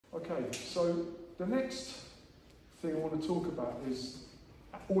Okay, so the next thing I want to talk about is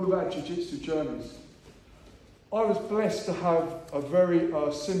all of our jiu-jitsu journeys. I was blessed to have a very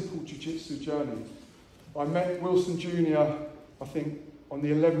simple jiu-jitsu journey. I met Wilson Jr., I think, on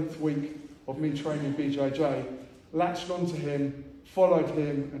the 11th week of me training BJJ, latched onto him, followed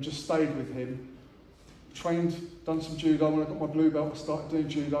him, and just stayed with him. Trained, done some judo. When I got my blue belt, I started doing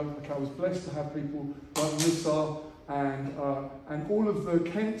judo. Okay, I was blessed to have people like Nissa and all of the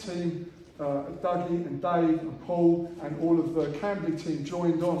Kent team, Dougie and Dave and Paul, and all of the Camberley team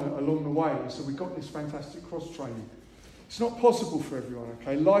joined on along the way. So we got this fantastic cross-training. It's not possible for everyone,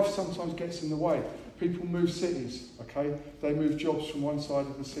 okay? Life sometimes gets in the way. People move cities, okay? They move jobs from one side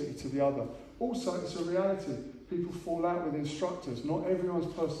of the city to the other. Also, it's a reality. People fall out with instructors. Not everyone's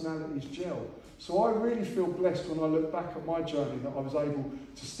personalities gel. So I really feel blessed when I look back at my journey that I was able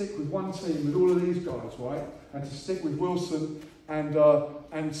to stick with one team with all of these guys, right? And to stick with Wilson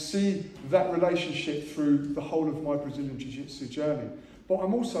and see that relationship through the whole of my Brazilian Jiu-Jitsu journey. But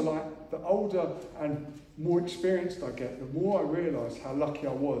I'm also like, the older and more experienced I get, the more I realise how lucky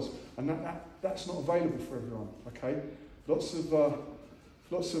I was. And that's not available for everyone, okay? Lots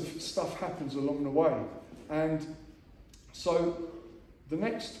of stuff happens along the way. And so the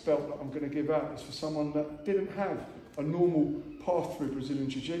next belt that I'm going to give out is for someone that didn't have a normal path through Brazilian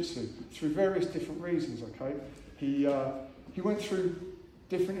Jiu-Jitsu, through various different reasons, okay? He went through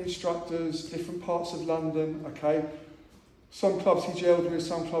different instructors, different parts of London, okay? Some clubs he gelled with,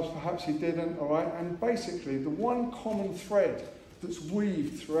 some clubs perhaps he didn't, all right? And basically, the one common thread that's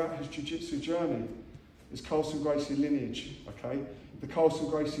weaved throughout his jiu-jitsu journey is Carlson Gracie lineage, okay? The Carlson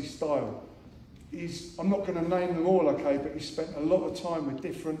Gracie style. I'm not going to name them all, okay, but he spent a lot of time with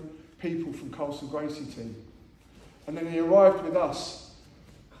different people from Carlson Gracie team. And then he arrived with us,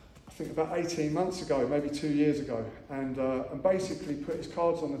 I think about 18 months ago, maybe 2 years ago, and basically put his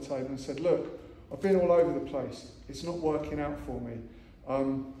cards on the table and said, look, I've been all over the place. It's not working out for me.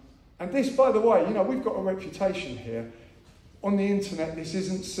 And this, by the way, you know, we've got a reputation here. On the internet, this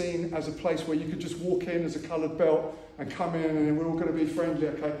isn't seen as a place where you could just walk in as a coloured belt and come in and we're all going to be friendly,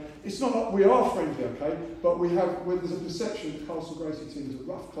 okay? It's not like we are friendly, okay? But there's a perception that Carlson Gracie team is a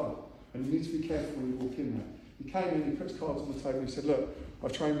rough club and you need to be careful when you walk in there. He came in, he put his cards on the table and he said, look,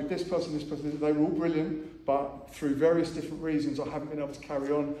 I've trained with this person, they were all brilliant, but through various different reasons I haven't been able to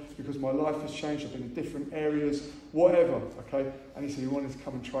carry on because my life has changed, I've been in different areas, whatever, okay? And he said he wanted to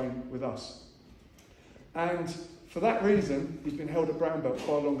come and train with us. And for that reason, he's been held at brown belt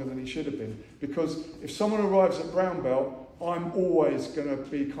far longer than he should have been, because if someone arrives at brown belt, I'm always going to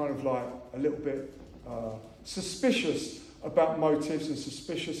be kind of like a little bit suspicious about motives and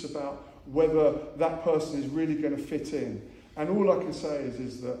suspicious about whether that person is really going to fit in. And all I can say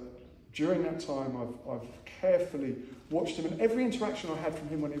is that during that time, I've carefully watched him, and every interaction I had from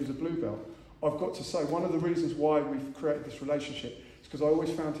him when he was a blue belt, I've got to say, one of the reasons why we've created this relationship is because I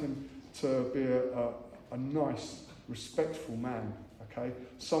always found him to be a nice, respectful man, okay?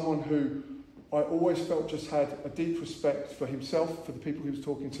 Someone who I always felt just had a deep respect for himself, for the people he was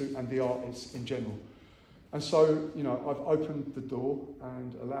talking to, and the artists in general. And so, you know, I've opened the door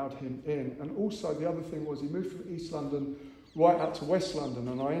and allowed him in. And also the other thing was he moved from East London right out to West London,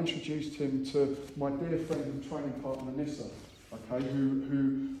 and I introduced him to my dear friend and training partner, Nissa, okay,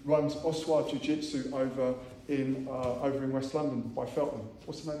 who runs Oswald Jiu-Jitsu over in West London by Feltham.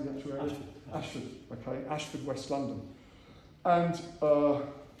 What's the name of the actual area? Ashford, okay, Ashford, West London. And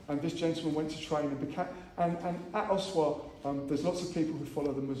this gentleman went to train and became, and at Oswald, there's lots of people who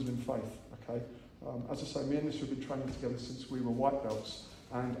follow the Muslim faith, okay. As I say, me and Nissa have been training together since we were white belts,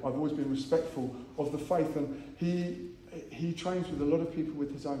 and I've always been respectful of the faith, and he trains with a lot of people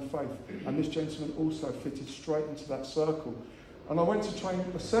with his own faith, and this gentleman also fitted straight into that circle. And I went to train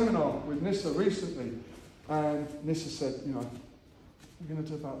a seminar with Nissa recently, and Nissa said, you know, what are you going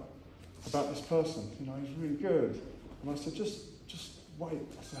to do about this person? You know, he's really good. And I said, just wait.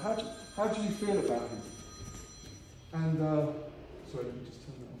 I said, how do you feel about him? And, sorry, let me just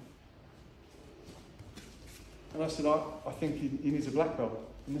turn that off. And I said, I think he needs a black belt.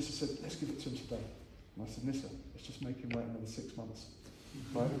 And Nissa said, let's give it to him today. And I said, Nissa, let's just make him wait another 6 months.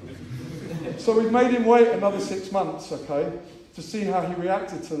 Right? So we made him wait another 6 months, okay, to see how he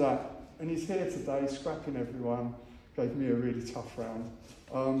reacted to that. And he's here today, scrapping everyone, gave me a really tough round.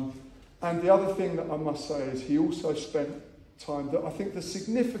 And the other thing that I must say is he also spent time that I think the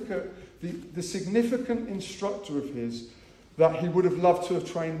significant instructor of his that he would have loved to have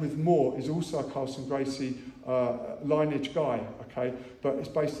trained with more is also a Carlson Gracie lineage guy, okay, but it's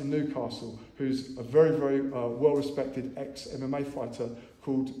based in Newcastle, who's a very, very well-respected ex-MMA fighter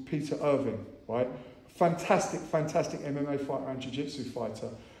called Peter Irving, right? Fantastic MMA fighter and jiu-jitsu fighter.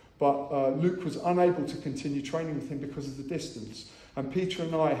 but Luke was unable to continue training with him because of the distance. And Peter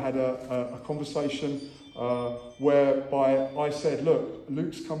and I had a conversation whereby I said, look,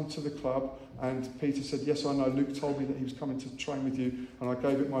 Luke's come to the club, and Peter said, yes, I know, Luke told me that he was coming to train with you, and I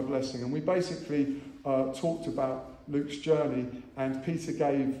gave it my blessing. And we basically talked about Luke's journey, and Peter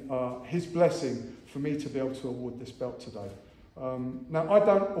gave his blessing for me to be able to award this belt today. Now, I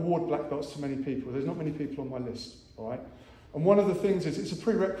don't award black belts to many people. There's not many people on my list, all right? And one of the things is it's a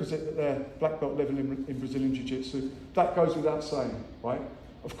prerequisite that they're black belt level in Brazilian Jiu-Jitsu. That goes without saying, right?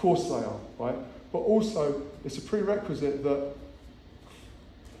 Of course they are, right? But also, it's a prerequisite that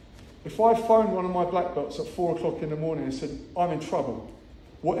if I phoned one of my black belts at 4 o'clock in the morning and said, I'm in trouble,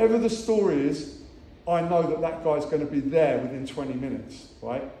 whatever the story is, I know that that guy's going to be there within 20 minutes,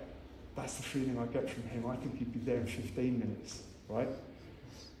 right? That's the feeling I get from him. I think he'd be there in 15 minutes, right?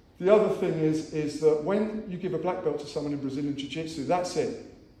 The other thing is that when you give a black belt to someone in Brazilian Jiu-Jitsu, that's it,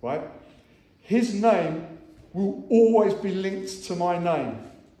 right? His name will always be linked to my name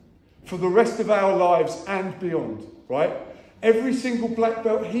for the rest of our lives and beyond, right? Every single black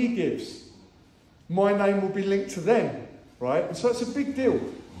belt he gives, my name will be linked to them, right? And so it's a big deal.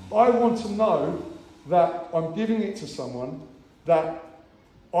 I want to know that I'm giving it to someone that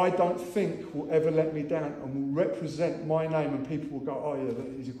I don't think will ever let me down and will represent my name, and people will go, oh yeah,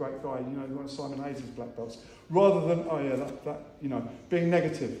 he's a great guy, you know, one of Simon Hayes' black belts, rather than, oh yeah, that you know, being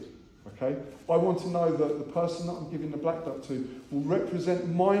negative, okay? I want to know that the person that I'm giving the black belt to will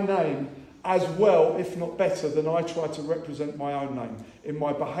represent my name as well, if not better, than I try to represent my own name, in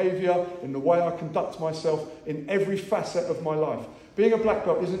my behaviour, in the way I conduct myself, in every facet of my life. Being a black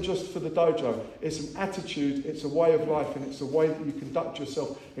belt isn't just for the dojo, it's an attitude, it's a way of life, and it's a way that you conduct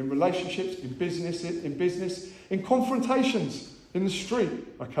yourself in relationships, in business, in confrontations, in the street,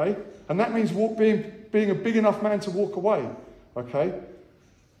 okay? And that means being a big enough man to walk away, okay?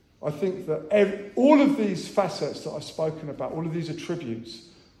 I think that all of these facets that I've spoken about, all of these attributes,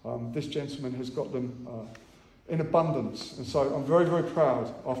 this gentleman has got them in abundance. And so I'm very, very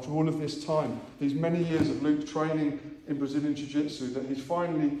proud, after all of this time, these many years of Luke training in Brazilian Jiu-Jitsu, that he's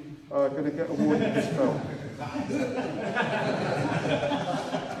finally going to get awarded this belt.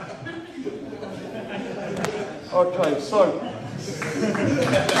 Okay, so...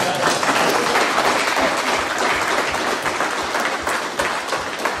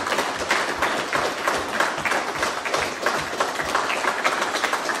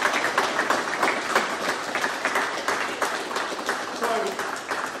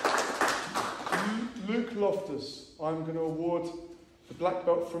 Lofters, I'm going to award the black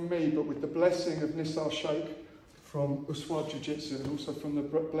belt from me, but with the blessing of Nisar Sheikh from Uswad Jiu-Jitsu, and also from the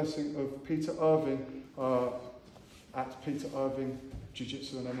blessing of Peter Irving at Peter Irving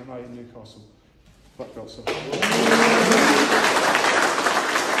Jiu-Jitsu and MMA in Newcastle. Black belt, sir.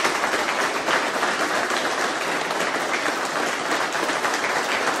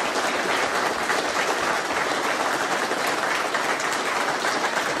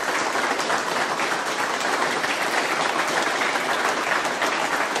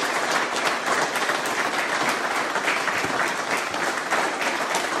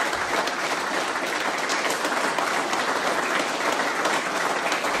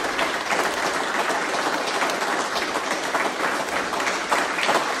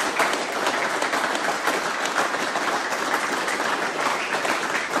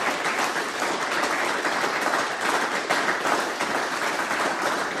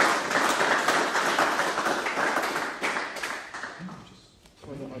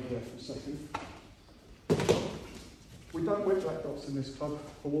 We don't wear black belts in this club,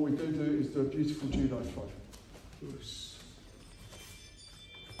 but what we do is do a beautiful judo throw. Loose.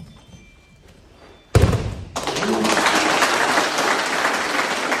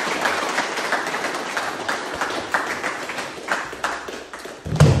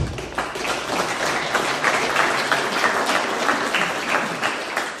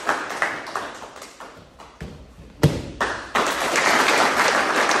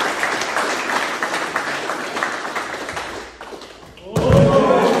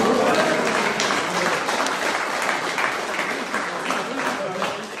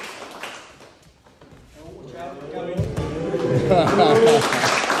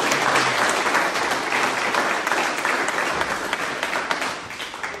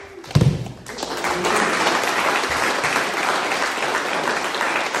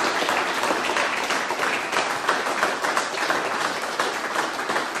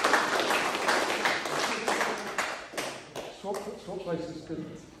 Swap places good.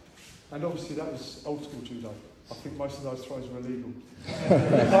 And obviously that was old school judo. I think most of those throws were illegal.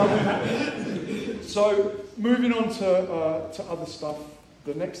 So moving on to other stuff.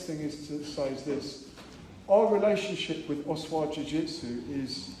 the next thing is to say is this. Our relationship with Oswald Jiu-Jitsu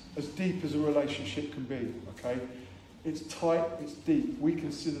is as deep as a relationship can be, okay? It's tight, it's deep. We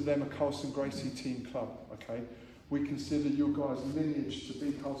consider them a Carlson Gracie team club, okay? We consider your guys' lineage to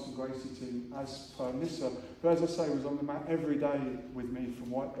be Carlson Gracie team as per Nissa, who, as I say, was on the mat every day with me from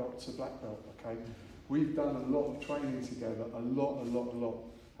white belt to black belt, okay? We've done a lot of training together, a lot.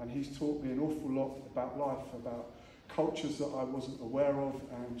 And he's taught me an awful lot about life, about cultures that I wasn't aware of,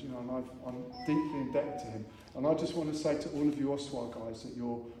 and you know, and I'm deeply indebted to him. And I just want to say to all of you Oswald guys that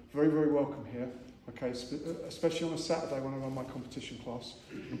you're very, very welcome here, okay, especially on a Saturday when I run my competition class.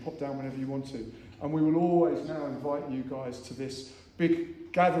 You can pop down whenever you want to. And we will always now invite you guys to this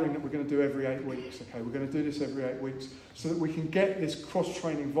big gathering that we're going to do every 8 weeks, okay? We're going to do this every 8 weeks so that we can get this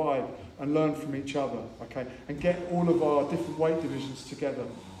cross-training vibe and learn from each other, okay? And get all of our different weight divisions together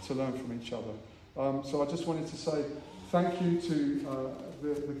to learn from each other. So I just wanted to say thank you to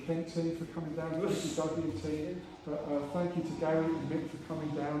the Kent team for coming down, thank you Dougie and team, thank you to Gary and Mick for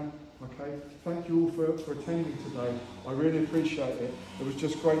coming down, okay? Thank you all for attending today. I really appreciate it. It was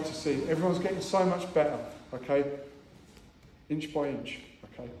just great to see. Everyone's getting so much better, okay? Inch by inch,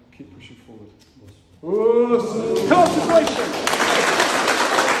 okay? Keep pushing forward. Awesome. Concentration!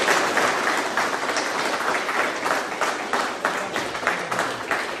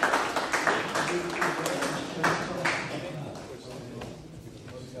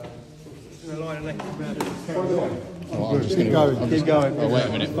 Oh, I'm just keep going. Keep going. Oh, wait a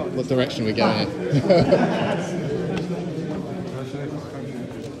minute. What direction are we going in?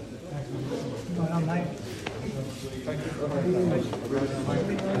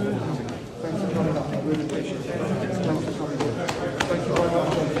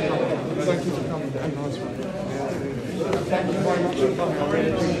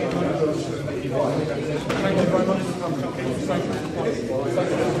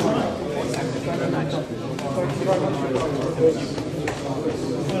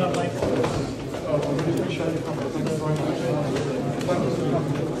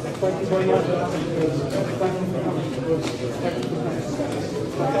 Thank you very much.